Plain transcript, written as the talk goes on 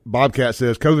Bobcat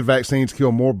says, COVID vaccines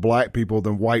kill more black people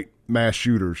than white mass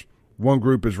shooters. One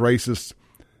group is racist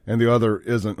and the other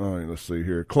isn't. Let's see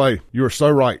here. Clay, you are so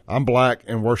right. I'm black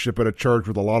and worship at a church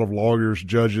with a lot of lawyers,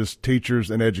 judges, teachers,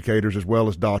 and educators, as well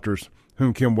as doctors,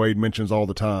 whom Kim Wade mentions all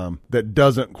the time, that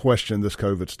doesn't question this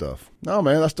COVID stuff. No,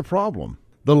 man, that's the problem.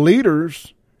 The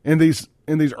leaders in these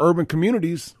urban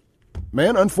communities,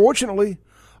 man, unfortunately,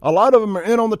 a lot of them are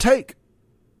in on the take.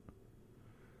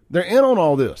 They're in on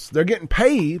all this. They're getting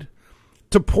paid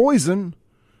to poison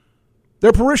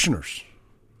their parishioners.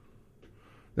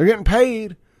 They're getting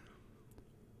paid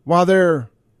while their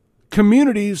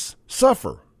communities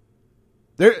suffer.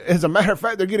 As a matter of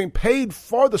fact, they're getting paid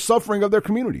for the suffering of their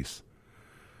communities.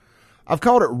 I've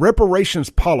called it reparations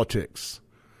politics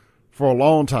for a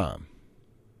long time.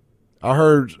 I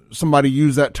heard somebody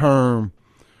use that term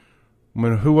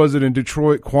who was it in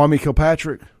Detroit? Kwame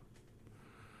Kilpatrick.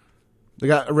 They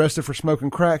got arrested for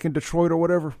smoking crack in Detroit or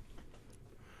whatever.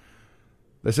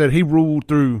 They said he ruled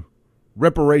through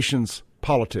reparations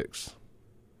politics.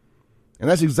 And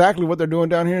that's exactly what they're doing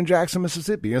down here in Jackson,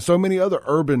 Mississippi, and so many other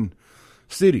urban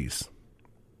cities.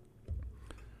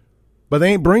 But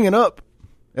they ain't bringing up,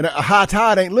 and a high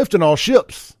tide ain't lifting all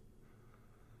ships.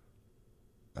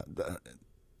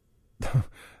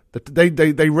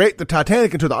 They raked the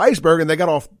Titanic into the iceberg, and they got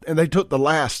off, and they took the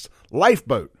last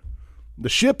lifeboat. The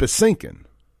ship is sinking.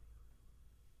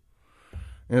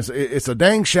 And it's a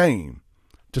dang shame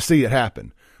to see it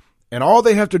happen. And all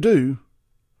they have to do,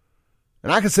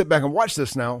 and I can sit back and watch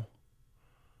this now,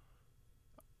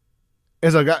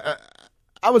 as a guy,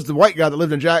 I was the white guy that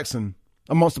lived in Jackson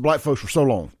amongst the black folks for so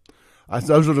long.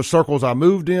 Those are the circles I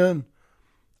moved in.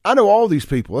 I know all these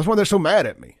people. That's why they're so mad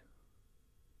at me.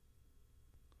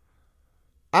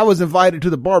 I was invited to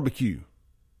the barbecue.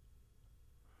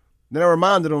 Then I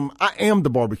reminded them, I am the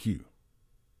barbecue.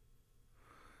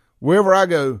 Wherever I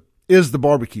go is the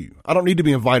barbecue. I don't need to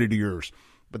be invited to yours.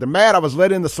 But they're mad I was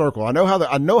let in the circle. I know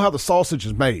how the sausage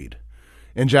is made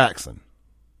in Jackson.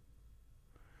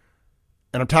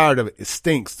 And I'm tired of it. It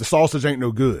stinks. The sausage ain't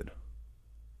no good.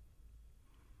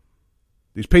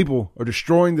 These people are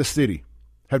destroying the city,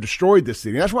 have destroyed this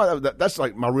city. That's why that's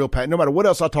like my real passion. No matter what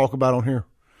else I talk about on here,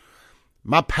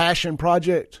 my passion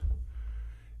project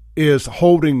is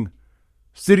holding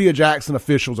City of Jackson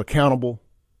officials accountable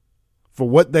for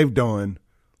what they've done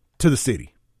to the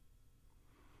city.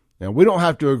 Now, we don't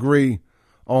have to agree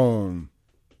on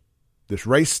this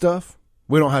race stuff.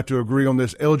 We don't have to agree on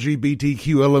this LGBTQ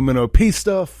LMNOP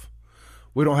stuff.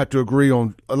 We don't have to agree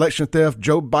on election theft,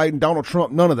 Joe Biden, Donald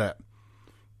Trump, none of that.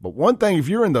 But one thing, if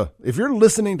you're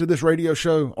listening to this radio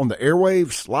show on the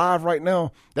airwaves live right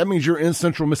now, that means you're in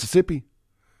Central Mississippi.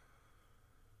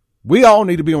 We all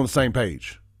need to be on the same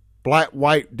page. Black,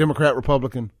 white, Democrat,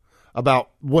 Republican, about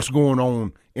what's going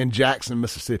on in Jackson,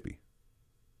 Mississippi.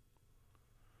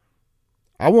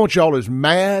 I want y'all as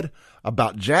mad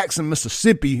about Jackson,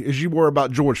 Mississippi as you were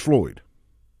about George Floyd.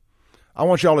 I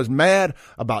want y'all as mad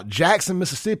about Jackson,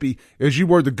 Mississippi as you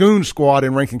were the Goon Squad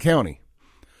in Rankin County.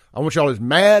 I want y'all as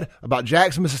mad about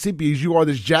Jackson, Mississippi as you are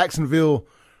this Jacksonville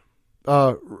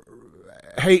guy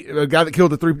that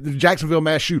killed the Jacksonville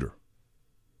mass shooter.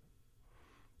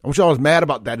 I want y'all as mad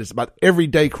about that. It's about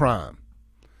everyday crime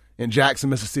in Jackson,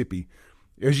 Mississippi,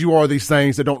 as you are these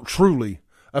things that don't truly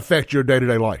affect your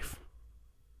day-to-day life.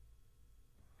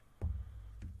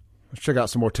 Let's check out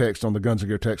some more text on the Guns and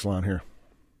Gear text line here.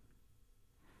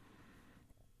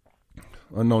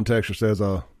 Unknown texter says,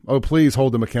 oh, please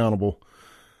hold them accountable.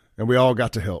 And we all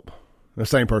got to help. The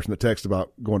same person that texted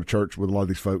about going to church with a lot of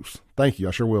these folks. Thank you.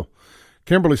 I sure will.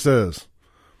 Kimberly says,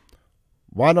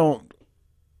 why don't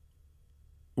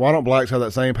blacks have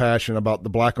that same passion about the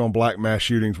black on black mass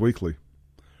shootings weekly?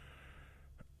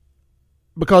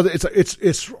 Because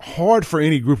it's hard for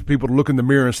any group of people to look in the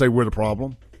mirror and say we're the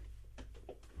problem.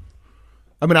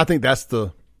 I mean, I think that's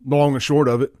the long and short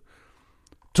of it.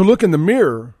 To look in the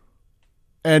mirror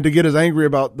and to get as angry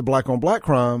about the black on black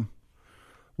crime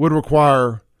would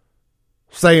require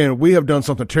saying we have done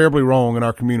something terribly wrong in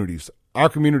our communities. Our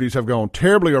communities have gone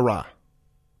terribly awry.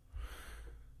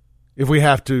 If we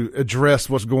have to address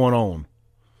what's going on.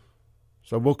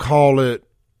 So we'll call it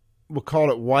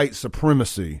white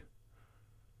supremacy.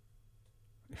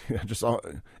 Just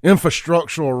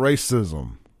infrastructural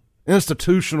racism.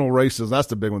 Institutional racism. That's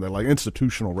the big one they like.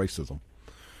 Institutional racism.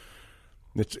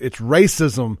 It's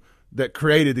racism that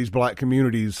created these black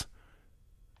communities.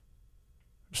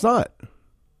 It's not.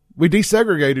 We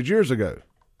desegregated years ago.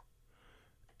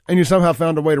 And you somehow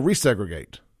found a way to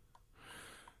resegregate.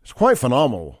 It's quite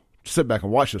phenomenal to sit back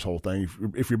and watch this whole thing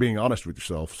if you're being honest with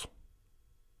yourselves.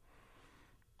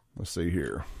 Let's see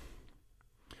here.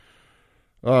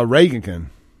 Reagankin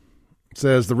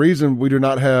says the reason we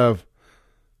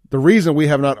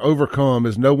have not overcome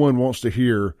is no one wants to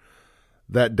hear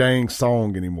that dang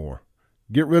song anymore.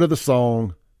 Get rid of the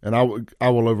song and I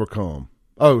will overcome.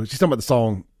 Oh, she's talking about the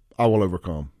song I Will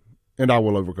Overcome. And I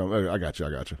will overcome. Oh, I got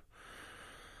you.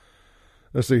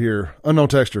 Let's see here. Unknown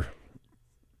texter.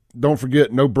 Don't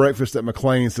forget, no breakfast at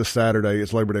McLean's this Saturday.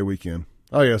 It's Labor Day weekend.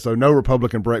 Oh, yeah, so no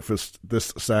Republican breakfast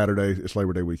this Saturday. It's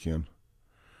Labor Day weekend.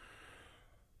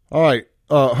 All right.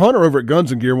 Hunter over at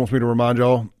Guns & Gear wants me to remind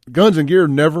y'all, Guns & Gear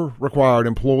never required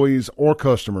employees or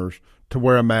customers to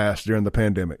wear a mask during the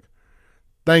pandemic.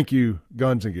 Thank you,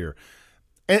 Guns & Gear.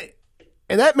 And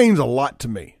that means a lot to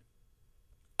me.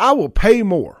 I will pay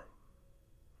more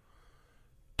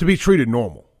to be treated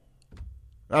normal.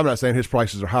 I'm not saying his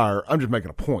prices are higher. I'm just making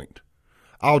a point.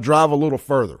 I'll drive a little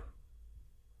further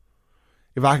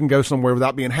if I can go somewhere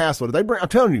without being hassled. I'm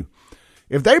telling you,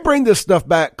 if they bring this stuff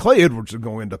back, Clay Edwards is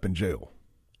going to end up in jail.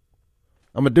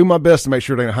 I'm going to do my best to make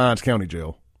sure it ain't a Hinds County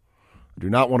jail. I do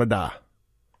not want to die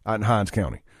out in Hinds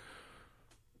County.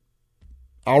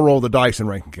 I'll roll the dice in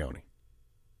Rankin County.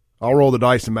 I'll roll the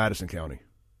dice in Madison County.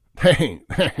 They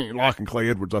ain't locking Clay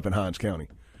Edwards up in Hinds County.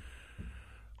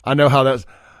 I know how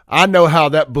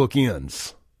that book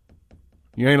ends.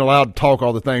 You ain't allowed to talk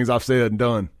all the things I've said and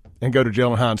done and go to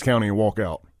jail in Hinds County and walk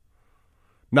out.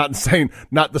 Not as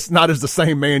the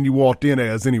same man you walked in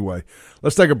as anyway.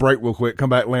 Let's take a break real quick. Come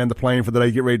back, land the plane for the day.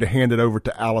 Get ready to hand it over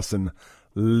to Allison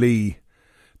Lee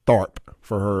Tharp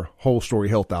for her Whole Story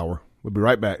Health Hour. We'll be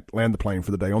right back. Land the plane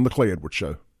for the day on the Clay Edwards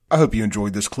Show. I hope you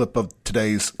enjoyed this clip of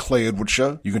today's Clay Edwards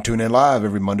Show. You can tune in live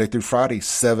every Monday through Friday,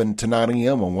 7 to 9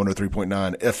 a.m. on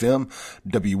 103.9 FM,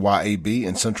 WYAB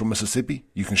in Central Mississippi.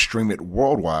 You can stream it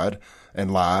worldwide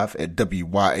and live at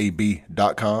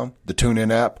WYAB.com, the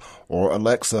TuneIn app, or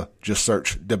Alexa. Just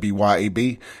search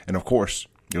WYAB. And of course,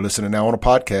 you're listening now on a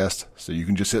podcast, so you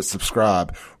can just hit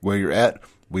subscribe where you're at.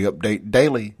 We update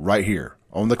daily right here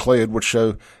on the Clay Edwards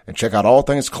Show, and check out all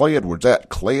things Clay Edwards at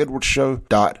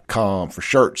ClayEdwardsShow.com for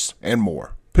shirts and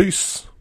more. Peace.